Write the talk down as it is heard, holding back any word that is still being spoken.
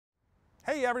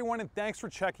Hey everyone, and thanks for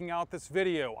checking out this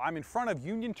video. I'm in front of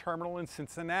Union Terminal in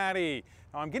Cincinnati.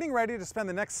 Now I'm getting ready to spend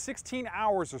the next 16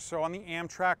 hours or so on the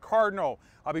Amtrak Cardinal.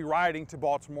 I'll be riding to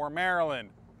Baltimore,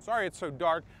 Maryland. Sorry it's so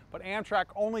dark, but Amtrak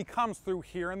only comes through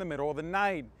here in the middle of the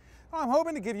night. Now, I'm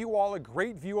hoping to give you all a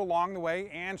great view along the way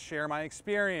and share my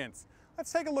experience.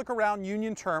 Let's take a look around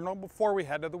Union Terminal before we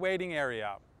head to the waiting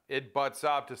area. It butts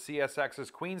up to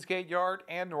CSX's Queensgate Yard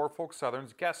and Norfolk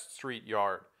Southern's Guest Street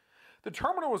Yard. The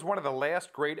terminal was one of the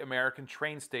last great American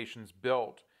train stations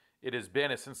built. It has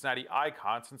been a Cincinnati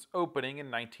icon since opening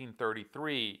in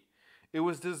 1933. It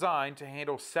was designed to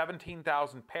handle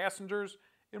 17,000 passengers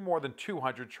in more than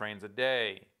 200 trains a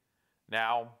day.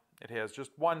 Now, it has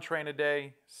just one train a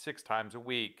day, 6 times a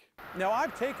week. Now,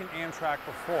 I've taken Amtrak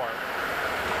before.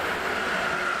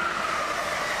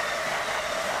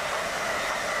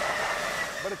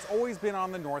 But it's always been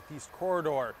on the Northeast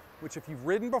Corridor, which if you've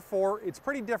ridden before, it's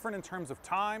pretty different in terms of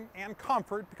time and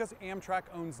comfort because Amtrak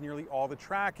owns nearly all the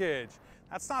trackage.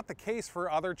 That's not the case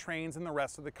for other trains in the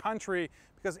rest of the country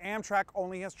because Amtrak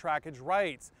only has trackage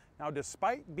rights. Now,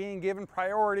 despite being given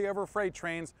priority over freight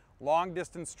trains,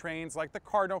 long-distance trains like the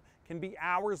Cardinal can be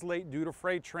hours late due to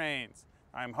freight trains.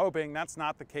 I'm hoping that's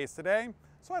not the case today,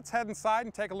 so let's head inside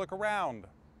and take a look around.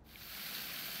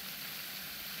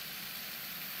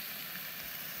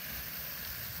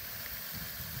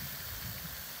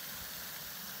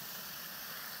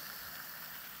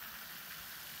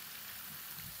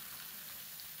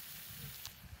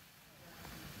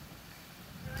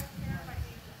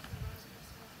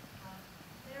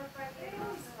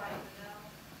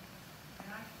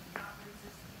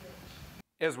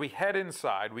 As we head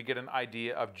inside, we get an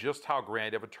idea of just how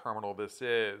grand of a terminal this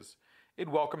is. It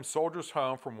welcomes soldiers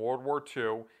home from World War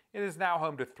II and is now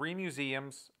home to 3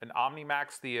 museums, an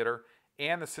OmniMax theater,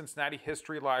 and the Cincinnati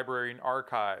History Library and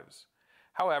Archives.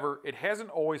 However, it hasn't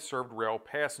always served rail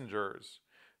passengers.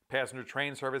 Passenger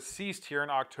train service ceased here in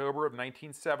October of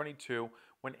 1972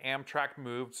 when Amtrak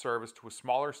moved service to a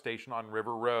smaller station on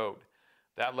River Road.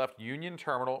 That left Union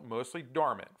Terminal mostly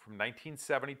dormant from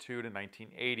 1972 to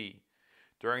 1980.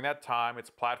 During that time, its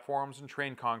platforms and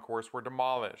train concourse were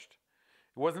demolished.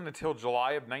 It wasn't until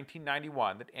July of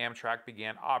 1991 that Amtrak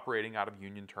began operating out of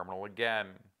Union Terminal again.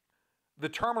 The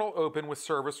terminal opened with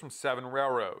service from 7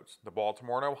 railroads: the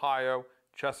Baltimore and Ohio,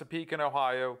 Chesapeake and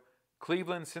Ohio,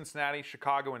 Cleveland, Cincinnati,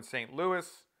 Chicago and St. Louis,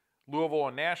 Louisville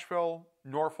and Nashville,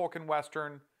 Norfolk and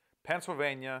Western,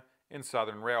 Pennsylvania, and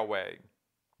Southern Railway.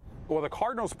 Well, the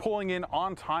Cardinal's pulling in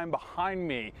on time behind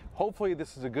me. Hopefully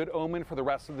this is a good omen for the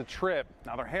rest of the trip.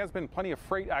 Now, there has been plenty of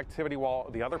freight activity while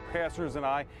the other passengers and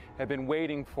I have been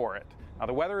waiting for it. Now,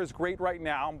 the weather is great right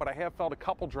now, but I have felt a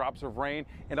couple drops of rain,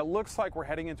 and it looks like we're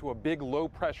heading into a big low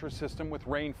pressure system with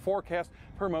rain forecast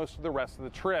for most of the rest of the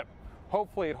trip.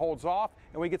 Hopefully it holds off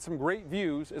and we get some great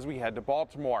views as we head to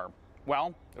Baltimore.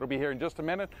 Well, it'll be here in just a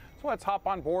minute, so let's hop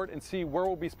on board and see where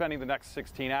we'll be spending the next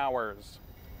 16 hours.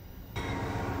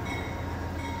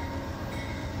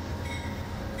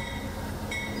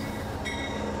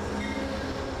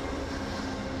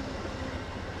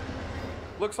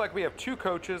 Looks like we have 2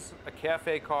 coaches, a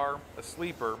cafe car, a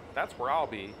sleeper, that's where I'll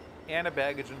be, and a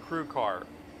baggage and crew car.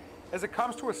 As it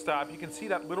comes to a stop, you can see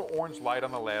that little orange light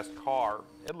on the last car.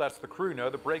 It lets the crew know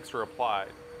the brakes are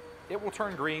applied. It will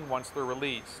turn green once they're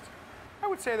released. I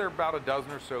would say there are about a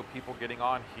dozen or so people getting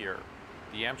on here.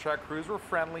 The Amtrak crews were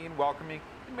friendly and welcoming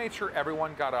and made sure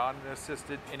everyone got on and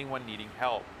assisted anyone needing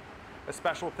help. A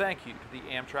special thank you to the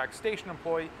Amtrak station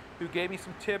employee who gave me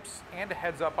some tips and a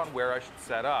heads up on where I should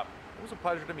set up. It was a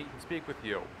pleasure to meet and speak with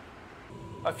you.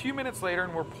 A few minutes later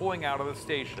and we're pulling out of the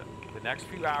station. The next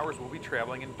few hours we'll be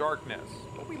traveling in darkness,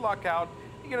 but we luck out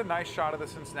and get a nice shot of the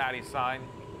Cincinnati sign.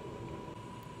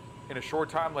 In a short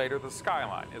time later, the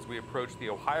skyline as we approach the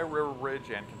Ohio River Bridge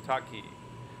and Kentucky.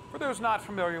 For those not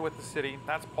familiar with the city,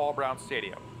 that's Paul Brown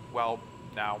Stadium. Well,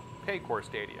 now Paycor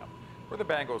Stadium, where the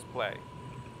Bengals play.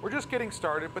 We're just getting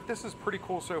started, but this is pretty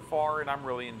cool so far and I'm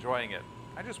really enjoying it.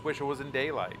 I just wish it was in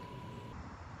daylight.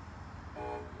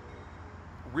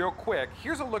 Real quick,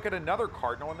 here's a look at another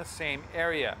Cardinal in the same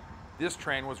area. This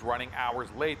train was running hours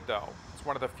late though. It's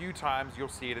one of the few times you'll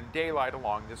see it in daylight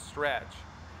along this stretch.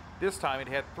 This time it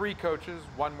had 3 coaches,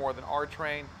 1 more than our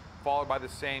train, followed by the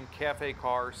same cafe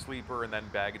car, sleeper, and then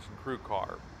baggage and crew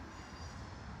car.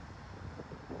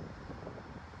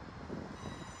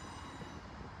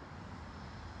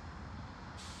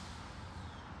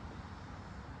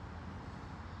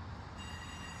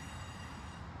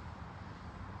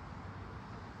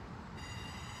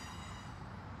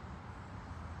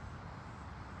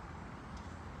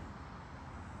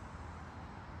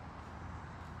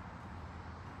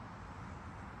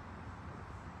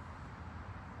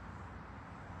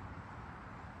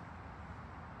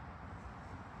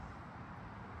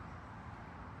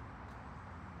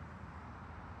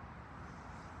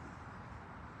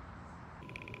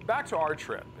 Back to our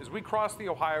trip. As we crossed the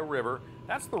Ohio River,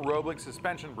 that's the Roebling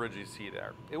suspension bridge you see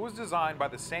there. It was designed by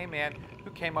the same man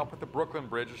who came up with the Brooklyn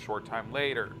Bridge a short time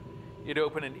later. It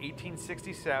opened in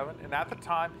 1867, and at the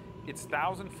time, its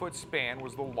 1,000-foot span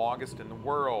was the longest in the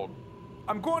world.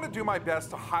 I'm going to do my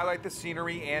best to highlight the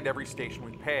scenery and every station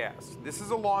we pass. This is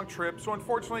a long trip, so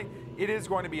unfortunately, it is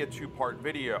going to be a two-part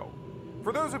video.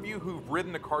 For those of you who've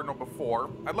ridden the Cardinal before,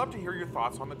 I'd love to hear your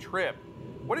thoughts on the trip.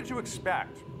 What did you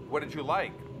expect? What did you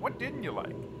like? What didn't you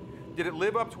like? Did it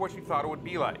live up to what you thought it would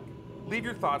be like? Leave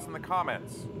your thoughts in the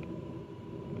comments.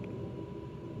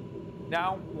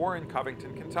 Now, we're in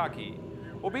Covington, Kentucky.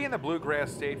 We'll be in the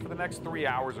Bluegrass State for the next 3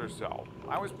 hours or so.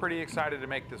 I was pretty excited to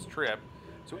make this trip,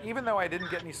 so even though I didn't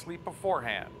get any sleep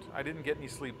beforehand, I didn't get any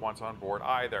sleep once on board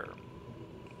either.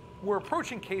 We're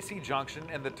approaching KC Junction,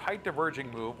 and the tight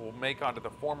diverging move will make onto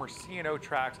the former C&O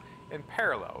tracks and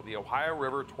parallel the Ohio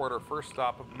River toward our first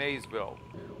stop of Maysville.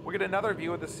 We'll get another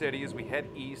view of the city as we head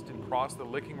east and cross the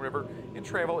Licking River and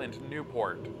travel into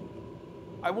Newport.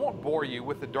 I won't bore you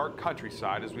with the dark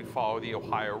countryside as we follow the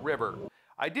Ohio River.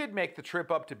 I did make the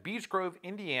trip up to Beech Grove,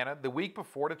 Indiana the week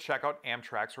before to check out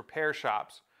Amtrak's repair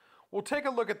shops. We'll take a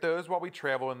look at those while we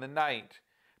travel in the night.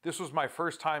 This was my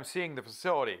first time seeing the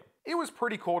facility. It was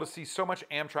pretty cool to see so much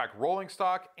Amtrak rolling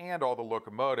stock and all the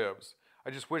locomotives.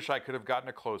 I just wish I could have gotten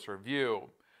a closer view.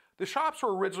 The shops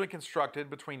were originally constructed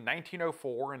between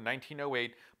 1904 and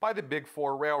 1908 by the Big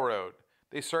Four Railroad.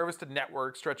 They serviced a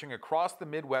network stretching across the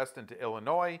Midwest into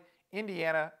Illinois,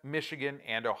 Indiana, Michigan,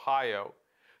 and Ohio.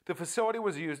 The facility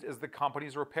was used as the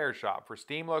company's repair shop for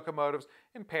steam locomotives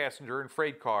and passenger and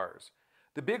freight cars.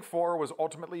 The Big Four was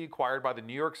ultimately acquired by the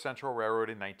New York Central Railroad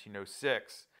in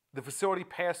 1906. The facility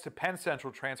passed to Penn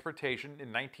Central Transportation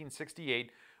in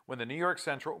 1968 when the New York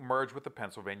Central merged with the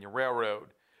Pennsylvania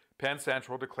Railroad. Penn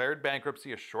Central declared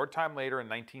bankruptcy a short time later in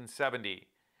 1970.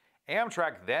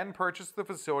 Amtrak then purchased the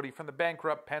facility from the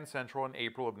bankrupt Penn Central in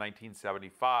April of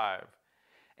 1975.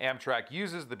 Amtrak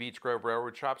uses the Beech Grove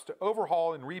Railroad shops to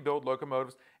overhaul and rebuild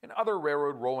locomotives and other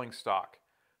railroad rolling stock.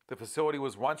 The facility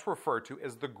was once referred to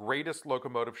as the greatest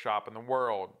locomotive shop in the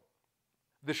world.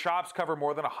 The shops cover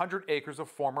more than 100 acres of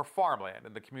former farmland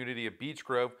in the community of Beech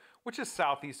Grove, which is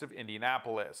southeast of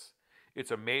Indianapolis. It's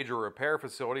a major repair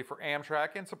facility for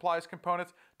Amtrak and supplies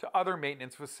components to other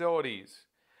maintenance facilities.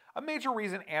 A major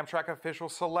reason Amtrak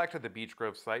officials selected the Beech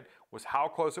Grove site was how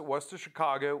close it was to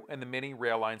Chicago and the many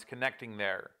rail lines connecting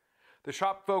there. The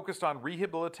shop focused on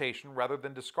rehabilitation rather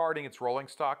than discarding its rolling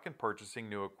stock and purchasing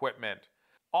new equipment.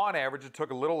 On average, it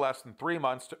took a little less than 3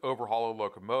 months to overhaul a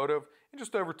locomotive and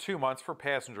just over 2 months for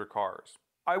passenger cars.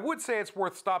 I would say it's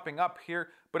worth stopping up here,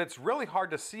 but it's really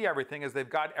hard to see everything as they've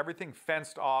got everything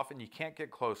fenced off and you can't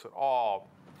get close at all.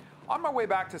 On my way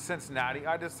back to Cincinnati,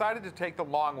 I decided to take the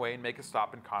long way and make a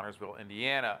stop in Connersville,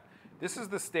 Indiana. This is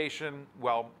the station,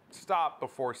 stop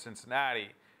before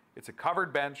Cincinnati. It's a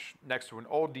covered bench next to an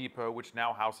old depot which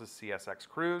now houses CSX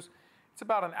crews. It's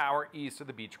about an hour east of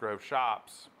the Beech Grove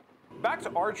shops. Back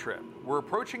to our trip, we're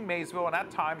approaching Maysville and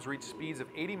at times reach speeds of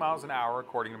 80 miles an hour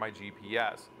according to my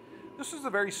GPS. This was a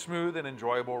very smooth and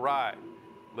enjoyable ride.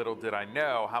 Little did I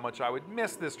know how much I would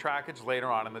miss this trackage later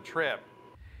on in the trip.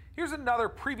 Here's another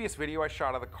previous video I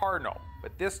shot of the Cardinal,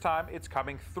 but this time it's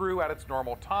coming through at its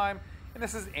normal time, and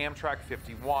this is Amtrak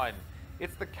 51.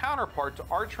 It's the counterpart to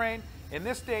our train, and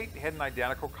this date had an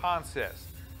identical consist.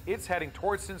 It's heading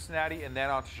towards Cincinnati and then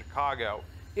on to Chicago.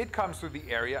 It comes through the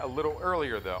area a little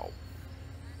earlier though.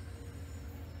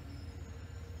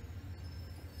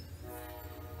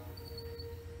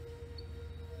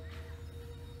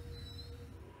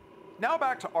 Now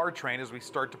back to our train as we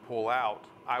start to pull out.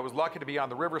 I was lucky to be on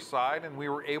the riverside and we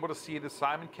were able to see the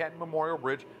Simon Kenton Memorial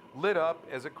Bridge lit up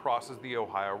as it crosses the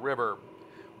Ohio River.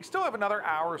 We still have another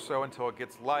hour or so until it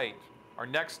gets light. Our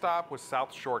next stop was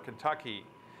South Shore, Kentucky.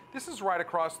 This is right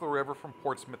across the river from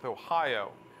Portsmouth,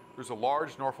 Ohio. There's a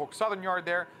large Norfolk Southern yard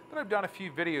there that I've done a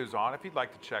few videos on if you'd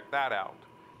like to check that out.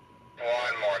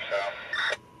 One more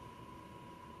south.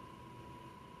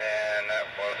 And that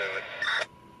will do it.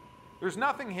 There's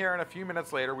nothing here, and a few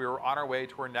minutes later we were on our way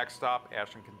to our next stop,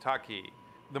 Ashland, Kentucky.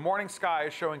 The morning sky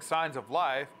is showing signs of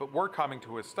life, but we're coming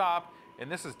to a stop,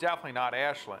 and this is definitely not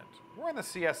Ashland. We're in the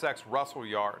CSX Russell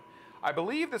yard. I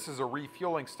believe this is a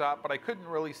refueling stop, but I couldn't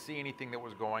really see anything that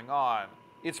was going on.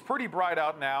 It's pretty bright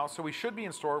out now, so we should be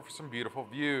in store for some beautiful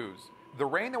views. The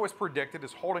rain that was predicted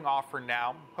is holding off for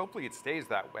now. Hopefully it stays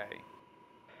that way.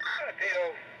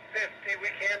 Until 50, we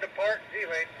can depart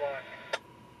 08-1.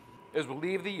 As we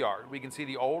leave the yard, we can see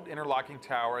the old interlocking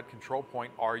tower at Control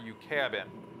Point RU cabin.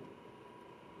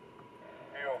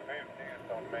 Hill 50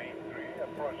 is on Main 3,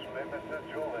 approach limit to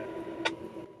Jolin.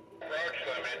 Approach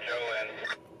limit,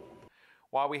 Jolin.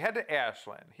 While we head to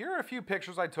Ashland, here are a few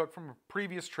pictures I took from a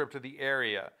previous trip to the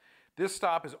area. This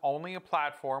stop is only a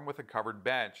platform with a covered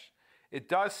bench. It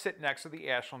does sit next to the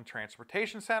Ashland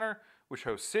Transportation Center, which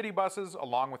hosts city buses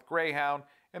along with Greyhound,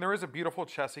 and there is a beautiful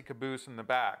Chessie caboose in the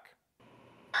back.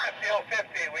 FCL 50,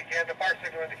 weekend depart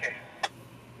signal indication.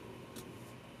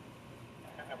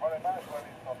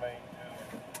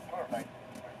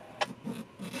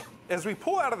 As we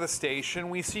pull out of the station,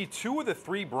 we see two of the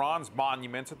three bronze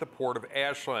monuments at the Port of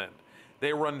Ashland.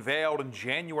 They were unveiled in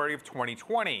January of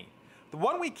 2020. The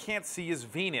one we can't see is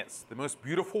Venus, the most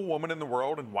beautiful woman in the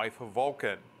world and wife of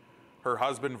Vulcan. Her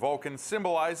husband Vulcan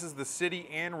symbolizes the city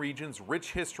and region's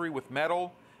rich history with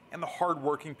metal and the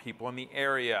hard-working people in the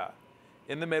area.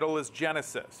 In the middle is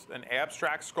Genesis, an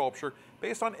abstract sculpture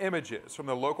based on images from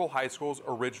the local high school's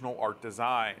original art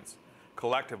designs.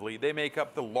 Collectively, they make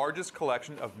up the largest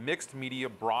collection of mixed media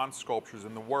bronze sculptures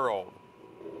in the world.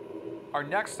 Our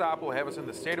next stop will have us in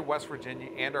the state of West Virginia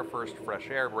and our first fresh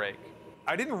air break.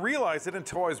 I didn't realize it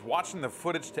until I was watching the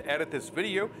footage to edit this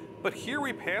video, but here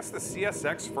we pass the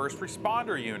CSX First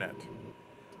Responder Unit.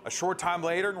 A short time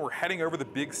later, and we're heading over the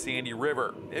Big Sandy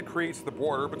River. It creates the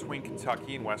border between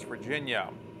Kentucky and West Virginia.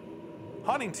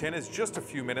 Huntington is just a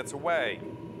few minutes away.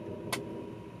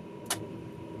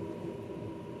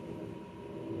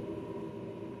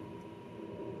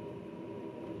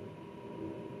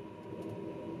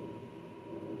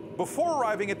 Before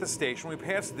arriving at the station, we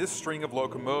passed this string of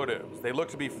locomotives. They look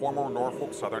to be former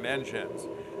Norfolk Southern engines.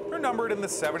 They're numbered in the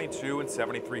 72 and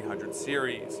 7300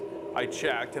 series. I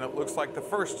checked, and it looks like the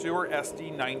first two are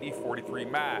SD9043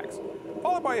 Max,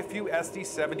 followed by a few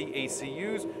SD70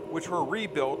 ACUs, which were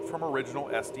rebuilt from original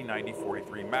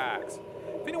SD9043 Max.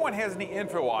 If anyone has any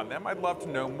info on them, I'd love to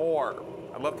know more.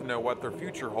 I'd love to know what their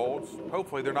future holds.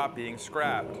 Hopefully they're not being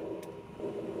scrapped.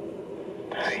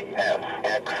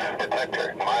 CSX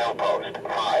detector, milepost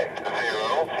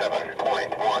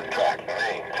 507.1, track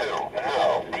main 2,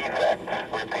 no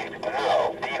defects, repeat,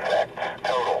 no defects,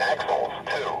 total axles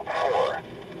 2, 4,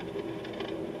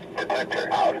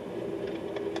 detector out.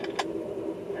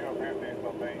 050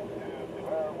 from main 2,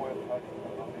 clear West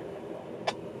Hutchinson.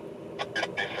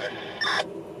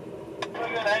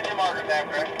 Look at the engine marker,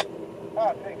 Amtrak.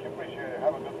 Thank you, appreciate it,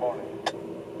 have a good morning.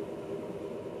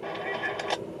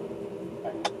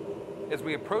 As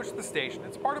we approach the station,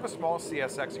 it's part of a small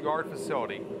CSX yard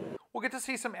facility. We'll get to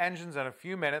see some engines in a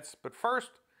few minutes, but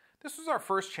first, this was our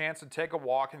first chance to take a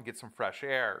walk and get some fresh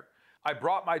air. I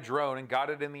brought my drone and got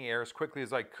it in the air as quickly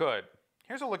as I could.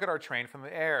 Here's a look at our train from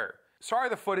the air. Sorry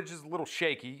the footage is a little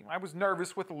shaky. I was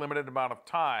nervous with the limited amount of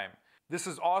time. This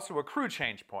is also a crew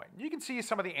change point. You can see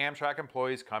some of the Amtrak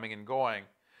employees coming and going.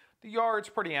 The yard's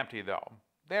pretty empty though.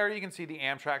 There you can see the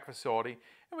Amtrak facility,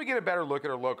 and we get a better look at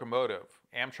our locomotive,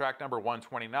 Amtrak number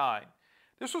 129.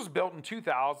 This was built in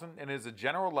 2000 and is a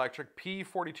General Electric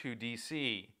P42DC.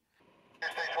 Station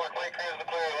work, late crews the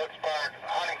clear, looks parked.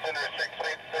 Huntington is 6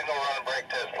 feet, signal run and brake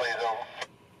test, please, over.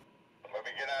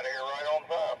 Maybe get out of here right on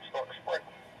time, start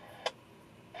sprinting.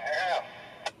 Yeah.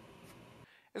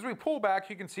 As we pull back,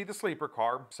 you can see the sleeper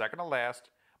car, second to last.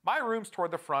 My room's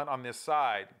toward the front on this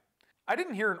side. I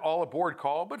didn't hear an all-aboard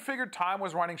call, but figured time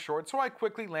was running short, so I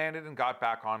quickly landed and got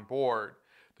back on board.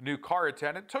 The new car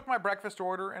attendant took my breakfast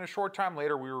order, and a short time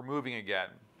later we were moving again.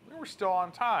 We were still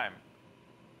on time.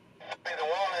 Be the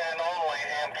one and only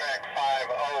Amtrak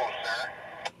 50, sir.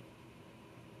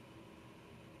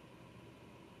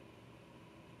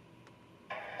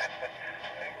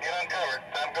 Get uncovered,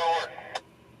 time to go work.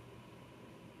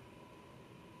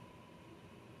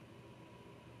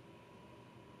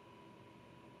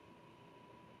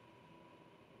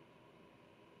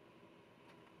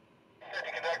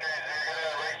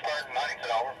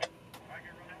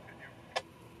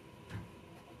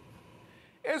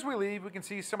 As we leave, we can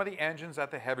see some of the engines at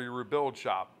the heavy rebuild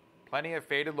shop. Plenty of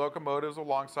faded locomotives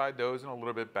alongside those in a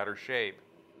little bit better shape.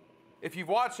 If you've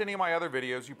watched any of my other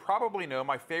videos, you probably know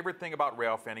my favorite thing about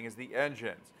railfanning is the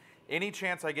engines. Any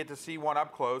chance I get to see one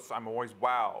up close, I'm always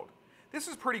wowed. This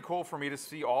is pretty cool for me to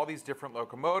see all these different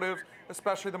locomotives,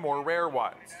 especially the more rare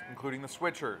ones, including the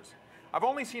switchers. I've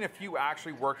only seen a few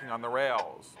actually working on the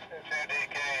rails.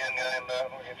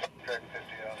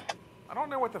 I don't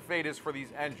know what the fate is for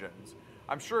these engines.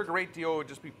 I'm sure a great deal would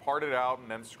just be parted out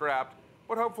and then scrapped,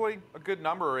 but hopefully a good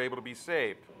number are able to be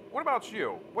saved. What about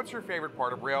you? What's your favorite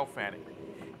part of rail fanning?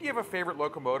 Do you have a favorite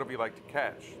locomotive you like to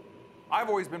catch? I've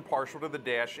always been partial to the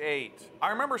Dash 8. I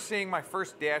remember seeing my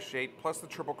first Dash 8 plus the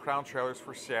Triple Crown trailers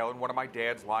for sale in one of my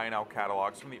dad's Lionel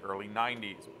catalogs from the early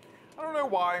 90s. I don't know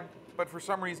why, but for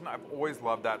some reason I've always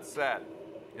loved that set.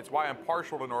 It's why I'm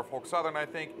partial to Norfolk Southern, I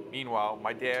think. Meanwhile,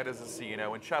 my dad is a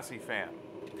C&O and Chessie fan.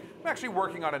 I'm actually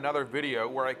working on another video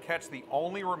where I catch the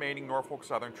only remaining Norfolk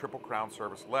Southern Triple Crown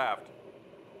service left.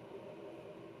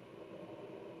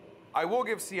 I will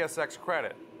give CSX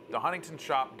credit. The Huntington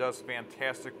shop does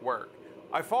fantastic work.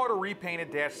 I followed a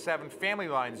repainted Dash 7 Family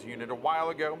Lines unit a while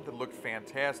ago that looked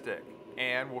fantastic.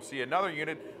 And we'll see another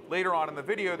unit later on in the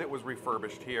video that was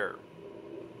refurbished here.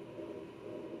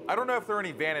 I don't know if there are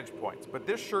any vantage points, but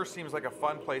this sure seems like a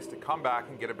fun place to come back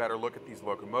and get a better look at these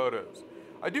locomotives.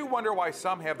 I do wonder why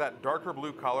some have that darker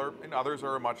blue color and others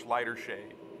are a much lighter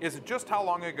shade. Is it just how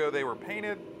long ago they were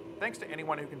painted? Thanks to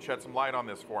anyone who can shed some light on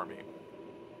this for me.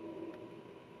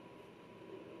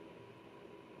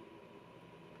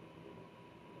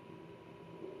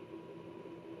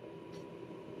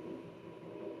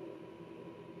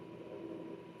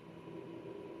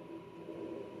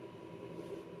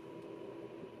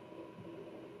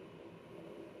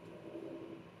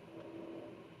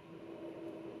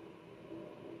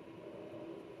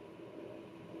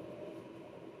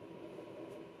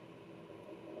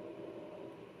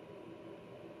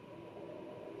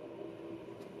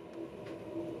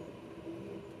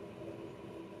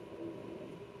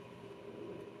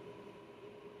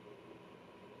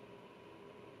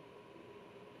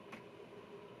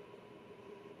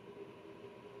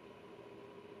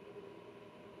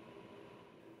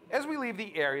 As we leave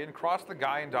the area and cross the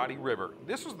Guyandotte River,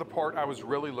 this was the part I was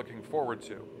really looking forward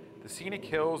to, the scenic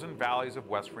hills and valleys of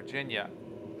West Virginia.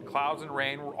 The clouds and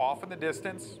rain were off in the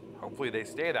distance. Hopefully they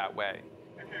stay that way.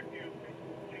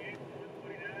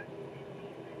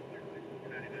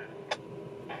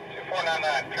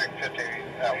 2499, track 50.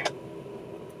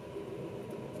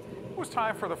 It was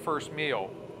time for the first meal.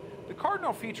 The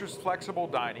Cardinal features flexible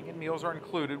dining and meals are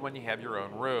included when you have your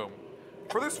own room.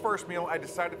 For this first meal, I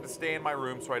decided to stay in my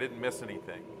room so I didn't miss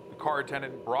anything. The car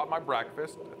attendant brought my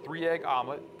breakfast, a 3-egg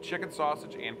omelet, chicken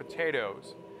sausage, and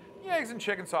potatoes. The eggs and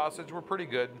chicken sausage were pretty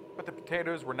good, but the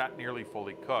potatoes were not nearly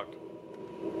fully cooked.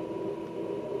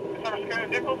 This number Scooter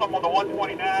Nichols, I'm on the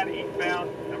 129 eastbound,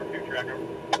 number 2 tracker.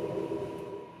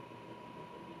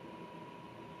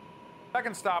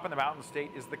 Second stop in the Mountain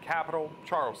State is the capital,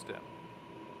 Charleston.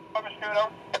 Number Scooter.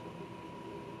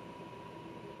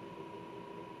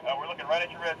 We're looking right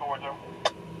at your red boards, over.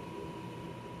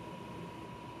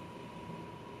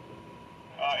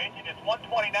 Engine is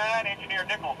 129, Engineer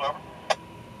Nichols, over.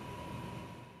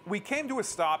 We came to a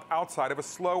stop outside of a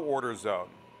slow order zone.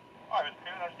 All right, Mr.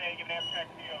 Coon, I understand you give an Amtrak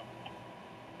PO.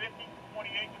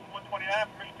 5028 to 129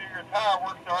 for exterior tire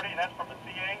work starting, and that's from the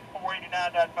CA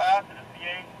 489.5 to the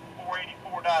CA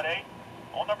 484.8.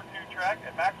 On number 2 track,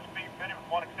 at max speed permitted with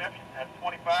one exception, that's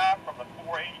 25 from the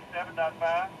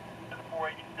 487.5 to the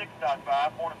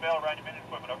 486.5. Horn and bell around your minute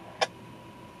equipment, over.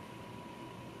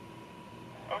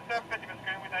 0750, Mr.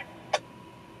 Coon, we think.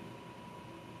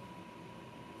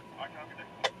 All right, copy that.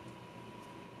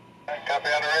 Copy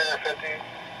on the rear, 50.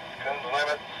 Coons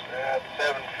limits at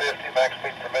 750. Max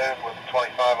speed permitted with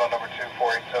 25 on number 2,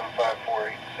 4875,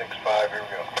 4865. Here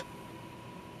we go.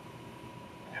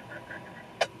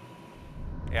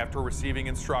 After receiving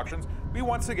instructions, we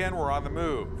once again were on the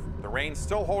move. The rain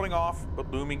still holding off,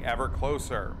 but looming ever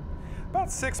closer.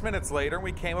 About 6 minutes later,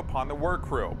 we came upon the work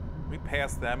crew. We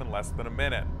passed them in less than a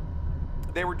minute.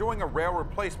 They were doing a rail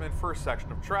replacement for a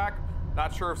section of track.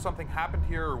 Not sure if something happened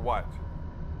here or what.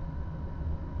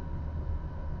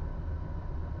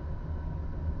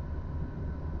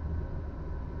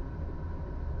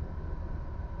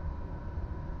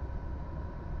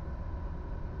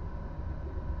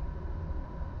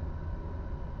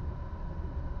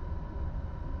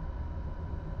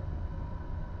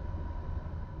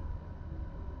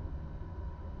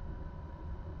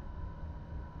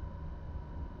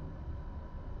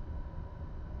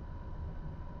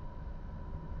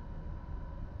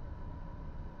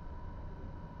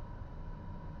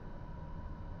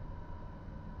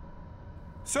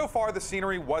 So far, the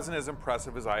scenery wasn't as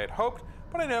impressive as I had hoped,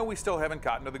 but I know we still haven't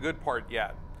gotten to the good part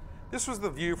yet. This was the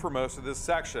view for most of this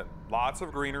section, lots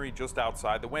of greenery just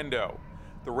outside the window.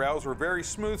 The rails were very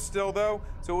smooth still though,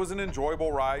 so it was an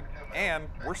enjoyable ride, and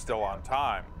we're still on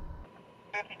time.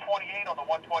 5028 on the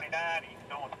 129, east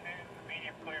going to the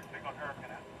medium clear signal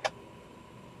Hurricane.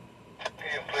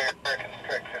 Medium clear, Hurricane,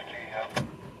 track 50.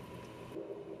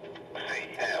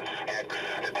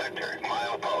 CSX detector,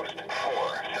 milepost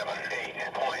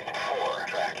 478.4,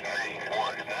 track main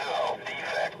 1, no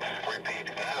defects,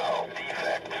 repeat, no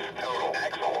defects, total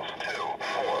axles 2,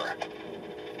 4,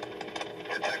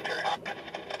 detector.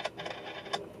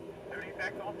 No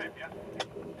defects on 50, yeah?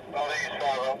 Oh, these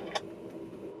follow.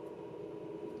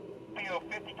 PO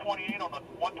 5028 on the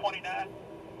 129,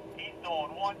 east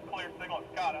on 1, clear signal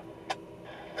at Scotta.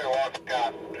 Clear walk,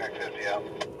 Scott, track 50 out.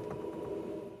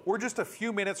 We're just a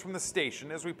few minutes from the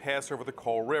station as we pass over the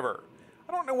Coal River.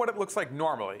 I don't know what it looks like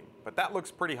normally, but that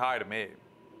looks pretty high to me.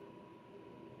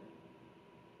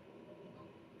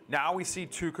 Now we see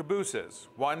two cabooses,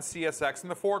 one CSX in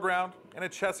the foreground and a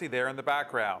Chessie there in the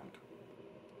background.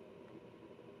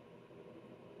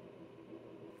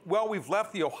 Well, we've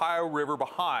left the Ohio River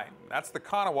behind. That's the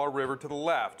Kanawha River to the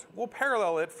left. We'll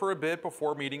parallel it for a bit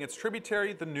before meeting its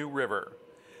tributary, the New River.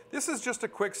 This is just a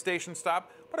quick station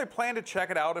stop, but I plan to check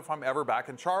it out if I'm ever back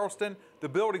in Charleston. The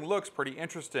building looks pretty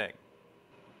interesting.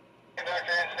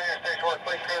 Conductor, engineer, station work,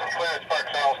 please clear the clearance,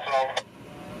 Park Charleston, over.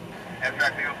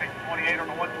 Amtrak Cardinal 28 on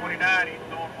the 129, east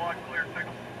on 1, clear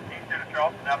signal. East end of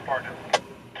Charleston, out of Cardinal. East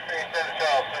end of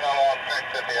Charleston, on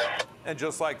track 50, yeah. And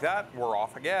just like that, we're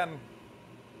off again.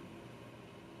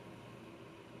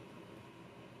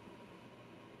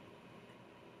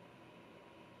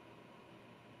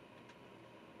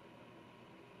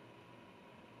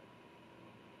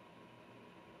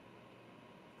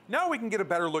 Now we can get a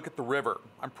better look at the river.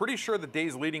 I'm pretty sure the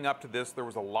days leading up to this there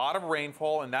was a lot of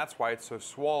rainfall and that's why it's so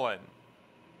swollen.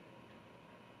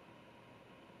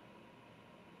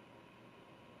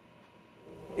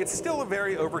 It's still a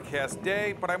very overcast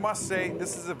day, but I must say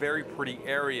this is a very pretty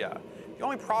area. The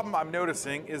only problem I'm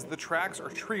noticing is the tracks are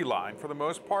tree-lined for the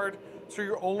most part, so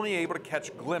you're only able to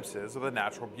catch glimpses of the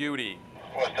natural beauty.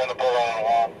 West end of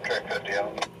Baltimore, on track 50, yeah.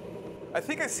 I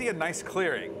think I see a nice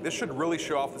clearing. This should really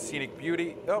show off the scenic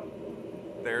beauty. Oh,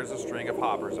 there's a string of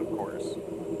hoppers, of course. On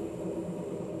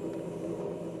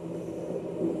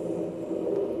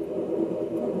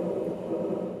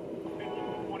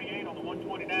the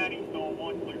 129, east on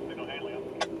 1, clear signal, Hanley.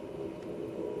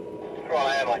 Come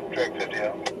on, Hanley, track 50,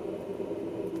 yeah.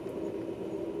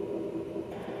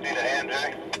 Need a hand,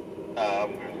 Jay?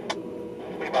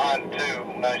 Be behind 2,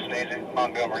 nice and easy,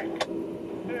 Montgomery.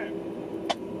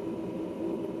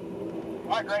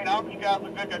 All right, great. I'll keep you guys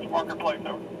look good. Got your marker place,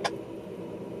 over.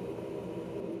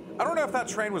 I don't know if that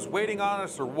train was waiting on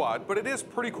us or what, but it is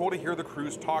pretty cool to hear the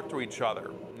crews talk to each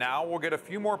other. Now we'll get a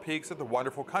few more peeks at the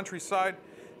wonderful countryside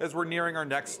as we're nearing our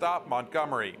next stop,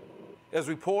 Montgomery. As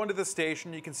we pull into the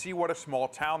station, you can see what a small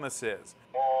town this is.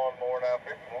 One more now,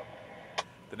 51.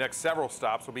 The next several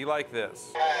stops will be like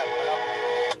this.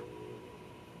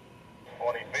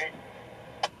 20 feet.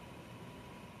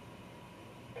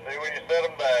 See when you set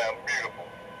them down, beautiful.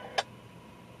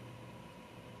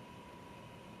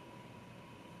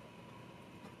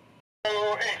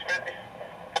 Oh, east 50.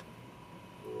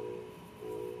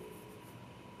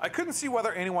 I couldn't see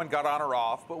whether anyone got on or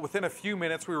off, but within a few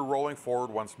minutes we were rolling forward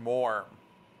once more.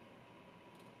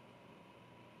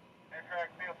 Amtrak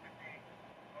Field 50,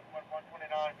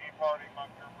 129, departing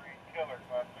Montgomery, Killer,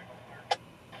 last signal clear.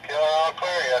 Killer all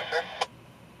clear, yes, sir.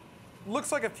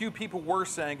 Looks like a few people were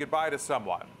saying goodbye to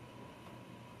someone.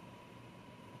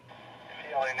 If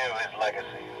he only knew his legacy.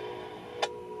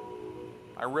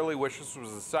 I really wish this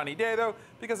was a sunny day though,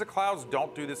 because the clouds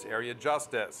don't do this area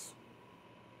justice.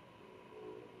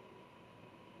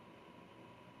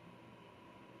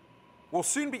 We'll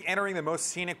soon be entering the most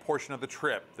scenic portion of the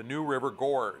trip, the New River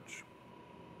Gorge.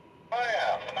 Oh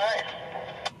yeah, nice.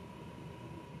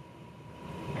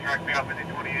 Amtrak Field 50,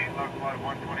 28, locomotive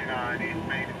 129, east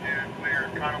main to 2, clear,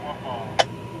 Kanawha Falls.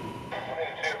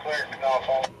 22 clear, Canal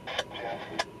Falls. Yeah.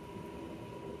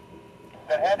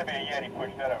 That had to be a Yeti,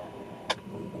 push that over.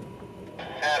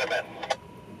 Had a been.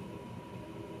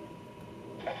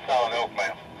 That's solid oak,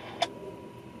 man.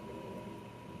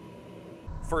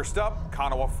 First up,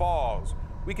 Kanawha Falls.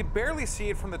 We could barely see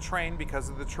it from the train because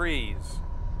of the trees.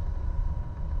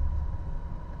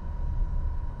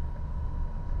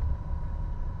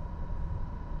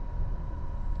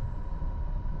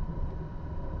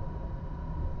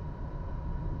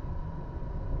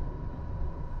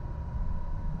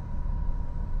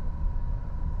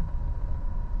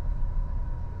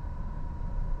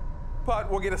 But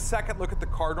we'll get a second look at the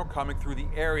Cardinal coming through the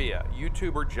area.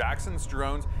 YouTuber Jackson's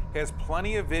Drones has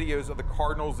plenty of videos of the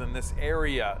Cardinals in this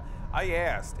area. I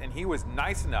asked, and he was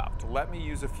nice enough to let me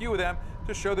use a few of them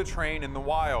to show the train in the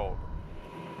wild.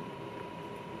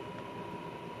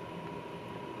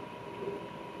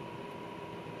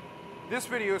 This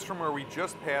video is from where we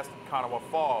just passed Kanawha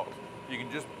Falls. You can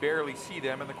just barely see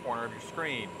them in the corner of your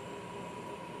screen.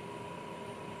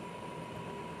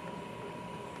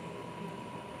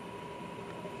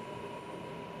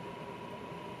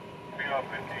 Field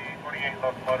 50, 28,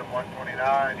 locomotive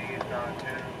 129, east on 2,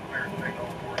 clear signal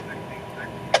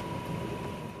 4166.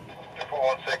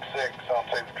 4166 on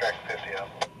 2, track 50, yeah.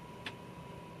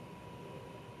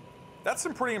 That's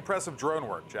some pretty impressive drone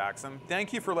work, Jackson.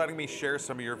 Thank you for letting me share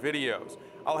some of your videos.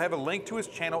 I'll have a link to his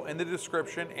channel in the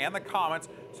description and the comments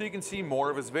so you can see more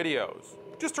of his videos.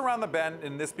 Just around the bend,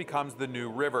 and this becomes the new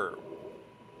river.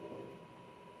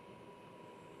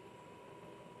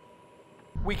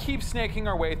 We keep snaking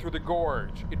our way through the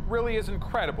gorge. It really is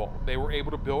incredible they were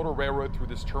able to build a railroad through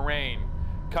this terrain.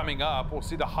 Coming up, we'll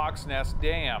see the Hawk's Nest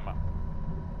Dam.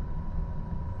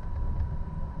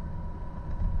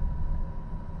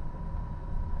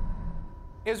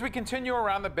 As we continue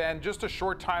around the bend just a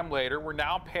short time later, we're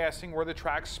now passing where the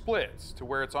track splits to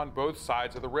where it's on both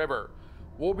sides of the river.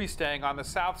 We'll be staying on the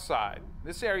south side.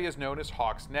 This area is known as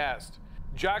Hawk's Nest.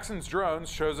 Jackson's drones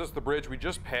shows us the bridge we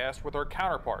just passed with our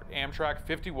counterpart, Amtrak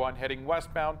 51, heading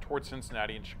westbound towards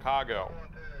Cincinnati and Chicago.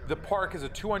 The park is a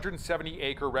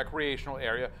 270-acre recreational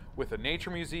area with a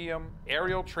nature museum,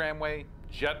 aerial tramway,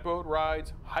 jet boat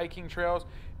rides, hiking trails,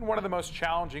 and one of the most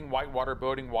challenging whitewater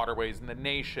boating waterways in the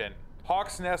nation.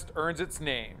 Hawk's Nest earns its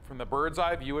name from the bird's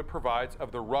eye view it provides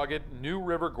of the rugged New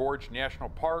River Gorge National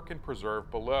Park and Preserve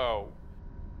below.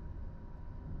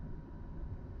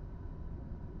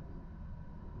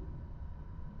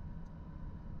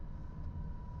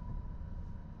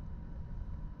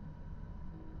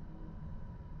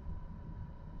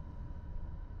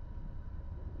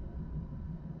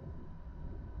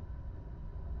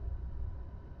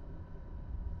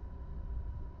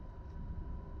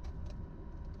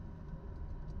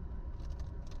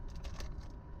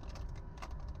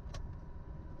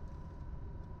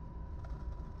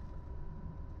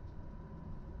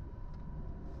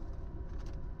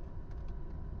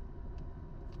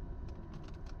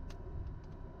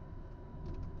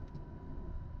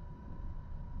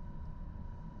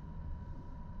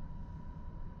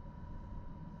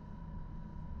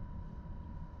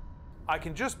 I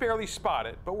can just barely spot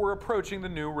it, but we're approaching the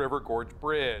New River Gorge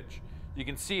Bridge. You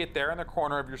can see it there in the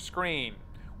corner of your screen.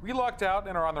 We lucked out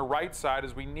and are on the right side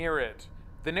as we near it.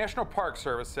 The National Park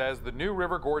Service says the New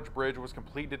River Gorge Bridge was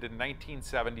completed in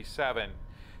 1977.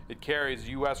 It carries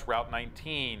US Route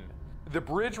 19. The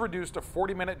bridge reduced a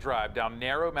 40-minute drive down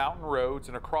narrow mountain roads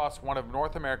and across one of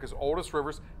North America's oldest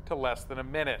rivers to less than a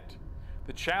minute.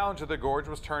 The challenge of the gorge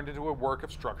was turned into a work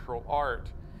of structural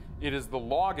art. It is the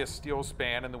longest steel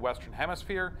span in the Western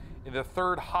Hemisphere and the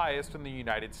third highest in the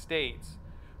United States.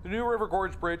 The New River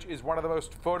Gorge Bridge is one of the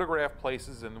most photographed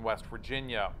places in West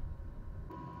Virginia.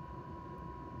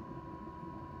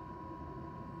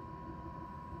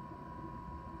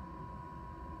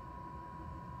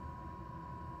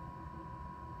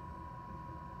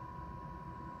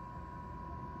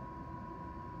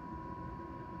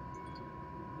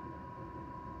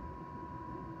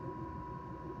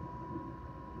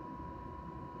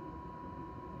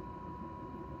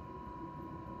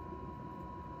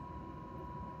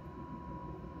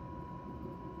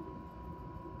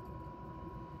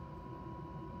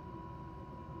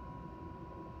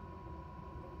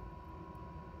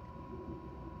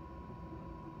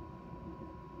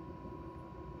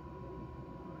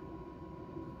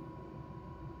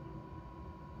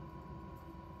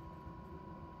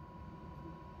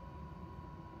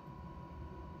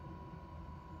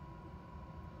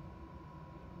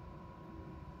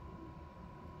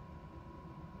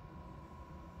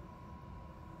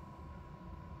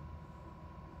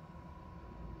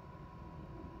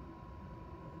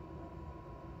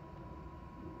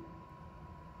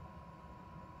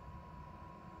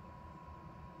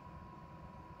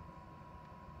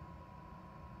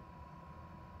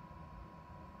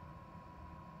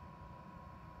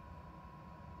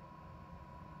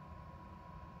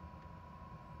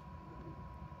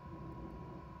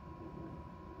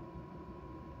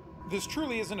 This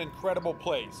truly is an incredible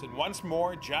place, and once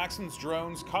more, Jackson's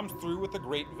drones comes through with a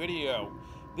great video.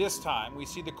 This time, we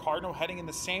see the Cardinal heading in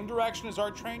the same direction as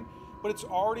our train, but it's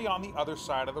already on the other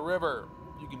side of the river.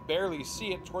 You can barely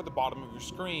see it toward the bottom of your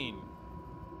screen.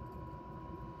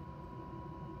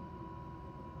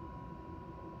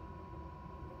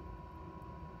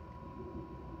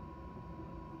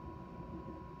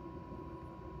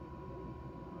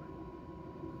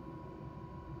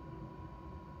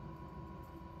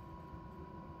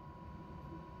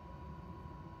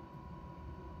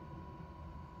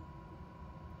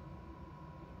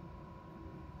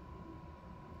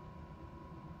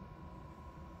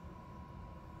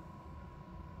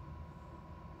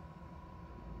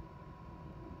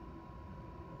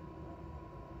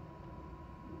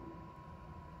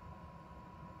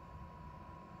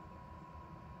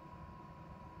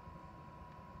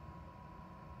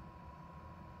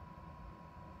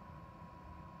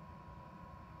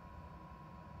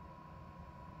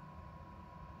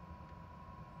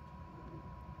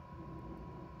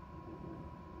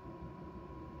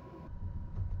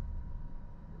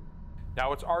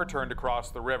 Now it's our turn to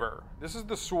cross the river. This is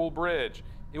the Sewell Bridge.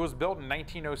 It was built in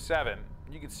 1907.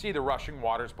 You can see the rushing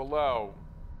waters below.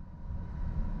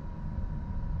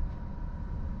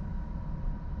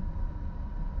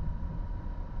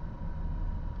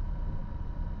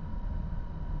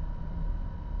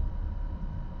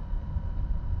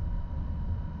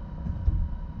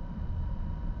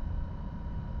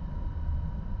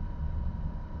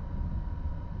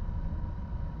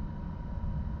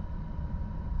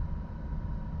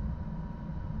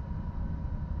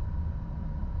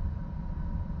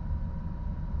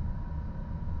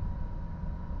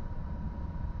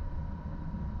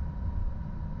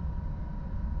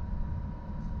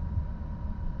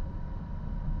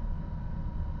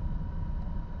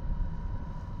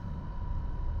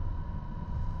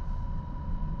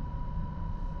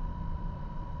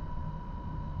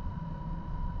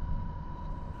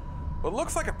 Well, it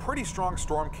looks like a pretty strong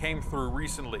storm came through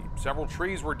recently. Several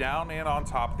trees were down and on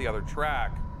top of the other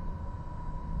track.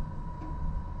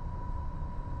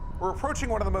 We're approaching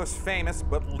one of the most famous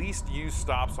but least used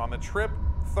stops on the trip,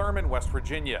 Thurman, West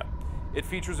Virginia. It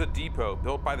features a depot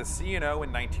built by the C&O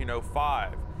in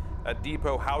 1905. That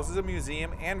depot houses a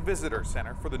museum and visitor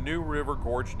center for the New River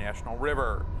Gorge National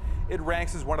River. It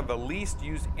ranks as one of the least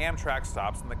used Amtrak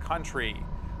stops in the country.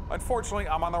 Unfortunately,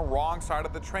 I'm on the wrong side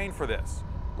of the train for this.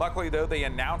 Luckily, though, they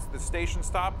announced the station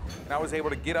stop, and I was able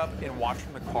to get up and watch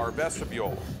from the car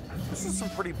vestibule. This is some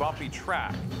pretty bumpy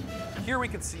track. Here we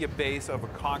can see a base of a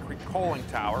concrete coaling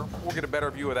tower. We'll get a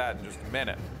better view of that in just a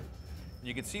minute.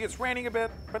 You can see it's raining a bit,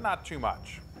 but not too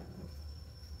much.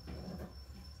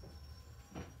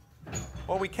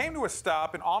 Well, we came to a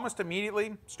stop and almost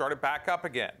immediately started back up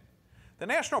again. The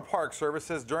National Park Service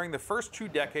says during the first 2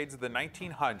 decades of the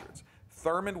 1900s,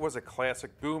 Thurman was a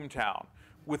classic boom town,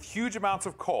 with huge amounts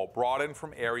of coal brought in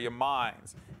from area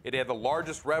mines. It had the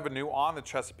largest revenue on the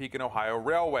Chesapeake and Ohio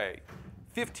Railway.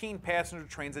 15 passenger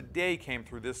trains a day came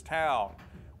through this town.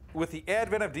 With the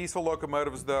advent of diesel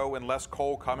locomotives, though, and less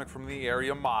coal coming from the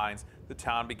area mines, the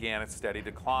town began its steady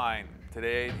decline.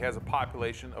 Today, it has a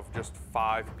population of just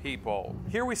 5 people.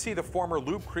 Here we see the former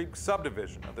Loop Creek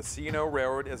subdivision of the C&O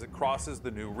Railroad as it crosses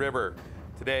the New River.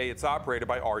 Today, it's operated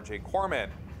by R.J. Corman.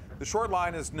 The short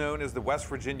line is known as the West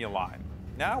Virginia line.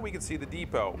 Now we can see the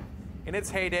depot. In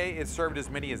its heyday, it served as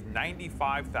many as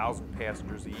 95,000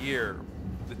 passengers a year.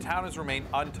 The town has remained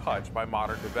untouched by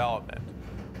modern development.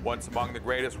 Once among the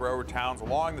greatest railroad towns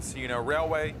along the C&O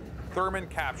Railway, Thurman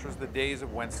captures the days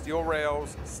of when steel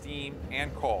rails, steam,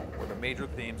 and coal were the major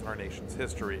themes in our nation's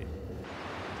history.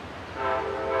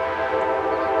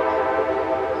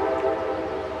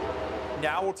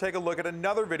 Now we'll take a look at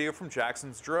another video from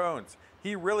Jackson's drones.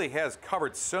 He really has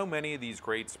covered so many of these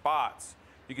great spots.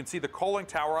 You can see the coaling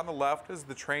tower on the left as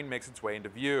the train makes its way into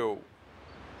view.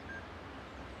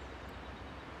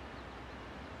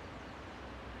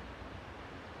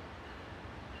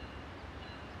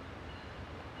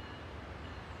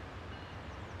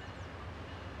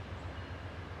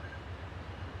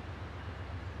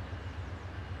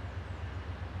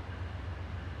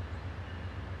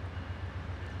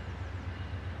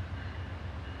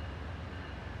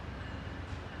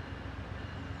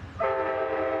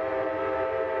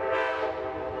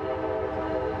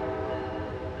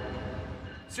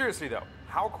 Seriously though,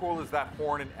 how cool is that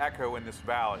horn and echo in this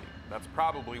valley? That's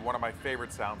probably one of my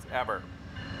favorite sounds ever.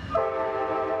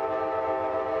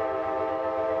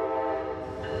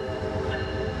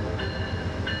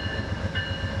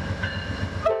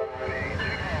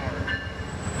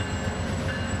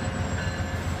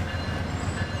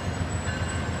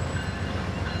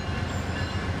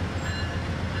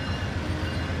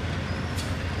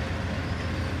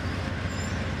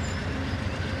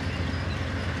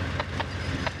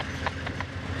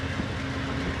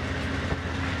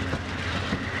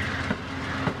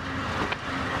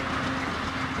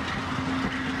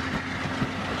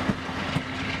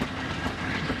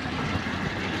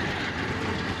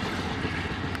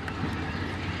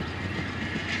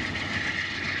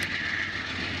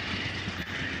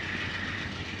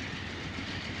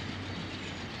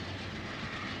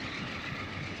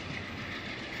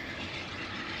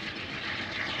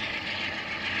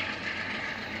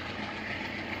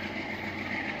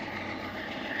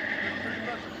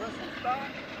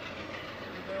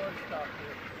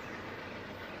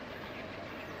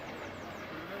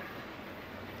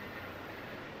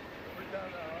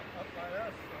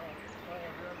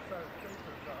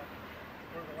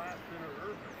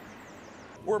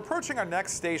 We're approaching our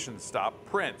next station stop,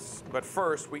 Prince, but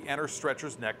first we enter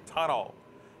Stretcher's Neck Tunnel.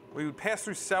 We would pass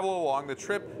through several along the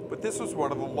trip, but this was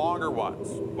one of the longer ones.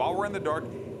 While we're in the dark,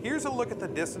 Here's a look at the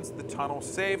distance the tunnel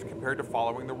saved compared to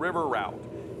following the river route.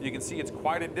 You can see it's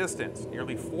quite a distance,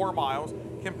 nearly 4 miles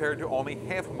compared to only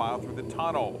half a mile through the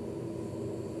tunnel.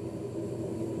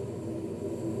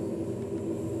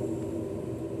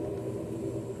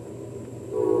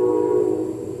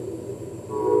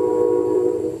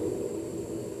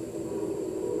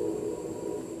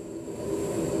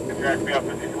 Track me up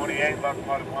 5028,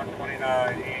 Baltimore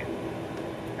 129 east.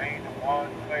 Main 1,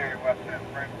 clear, west end,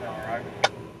 Brimstone, right?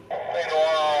 Main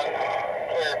 1,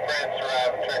 clear, Prince,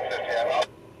 arrive, track 50.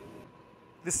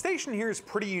 The station here is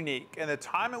pretty unique, and the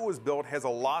time it was built has a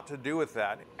lot to do with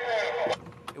that.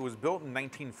 It was built in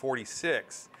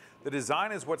 1946. The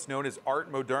design is what's known as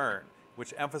Art Moderne,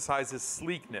 which emphasizes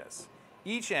sleekness.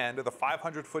 Each end of the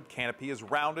 500-foot canopy is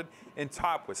rounded and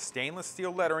topped with stainless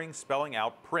steel lettering spelling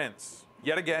out Prince.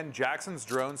 Yet again, Jackson's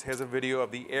Drones has a video of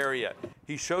the area.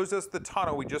 He shows us the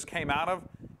tunnel we just came out of,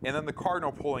 and then the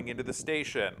Cardinal pulling into the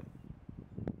station.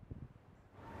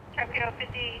 Traffic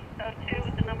 5002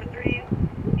 with the number 3,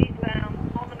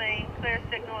 eastbound, on the main, clear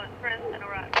signal at Prince and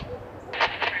arrive.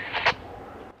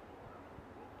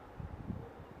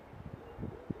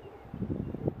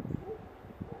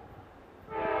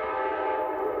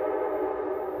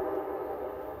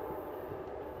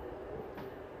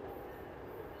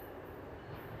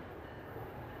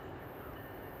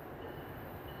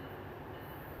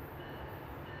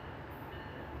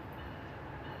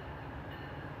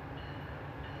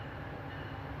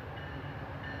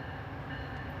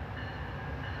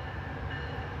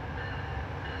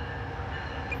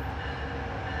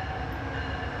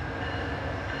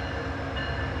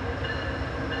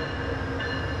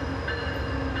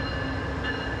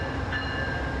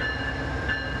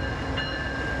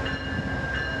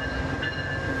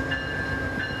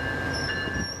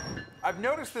 I've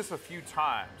noticed this a few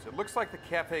times. It looks like the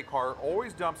cafe car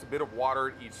always dumps a bit of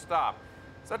water at each stop.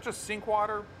 Is that just sink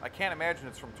water? I can't imagine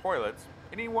it's from toilets.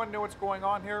 Anyone know what's going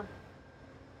on here?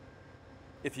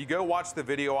 If you go watch the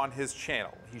video on his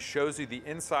channel, he shows you the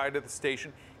inside of the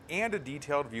station and a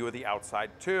detailed view of the outside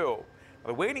too.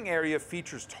 The waiting area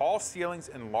features tall ceilings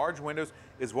and large windows,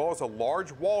 as well as a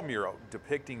large wall mural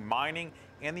depicting mining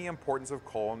and the importance of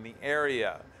coal in the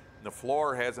area. The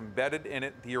floor has embedded in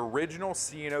it the original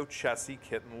C&O Chessie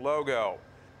Kitten logo.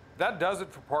 That does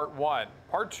it for part 1.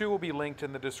 Part 2 will be linked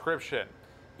in the description.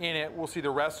 In it, we'll see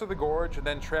the rest of the gorge and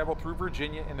then travel through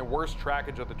Virginia in the worst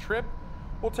trackage of the trip.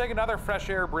 We'll take another fresh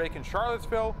air break in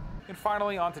Charlottesville, and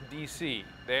finally on to DC.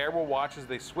 There we'll watch as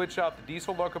they switch out the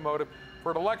diesel locomotive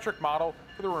for an electric model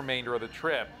for the remainder of the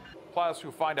trip. Plus,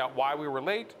 we'll find out why we were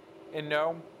late, and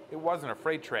no, it wasn't a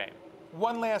freight train.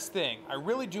 One last thing, I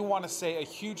really do want to say a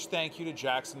huge thank you to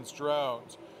Jackson's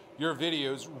Drones. Your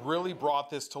videos really brought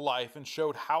this to life and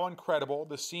showed how incredible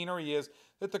the scenery is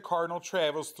that the Cardinal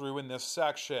travels through in this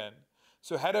section.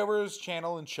 So head over to his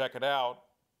channel and check it out.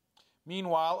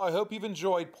 Meanwhile, I hope you've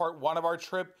enjoyed part 1 of our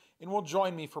trip and will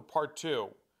join me for part 2.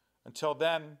 Until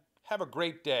then, have a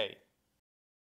great day.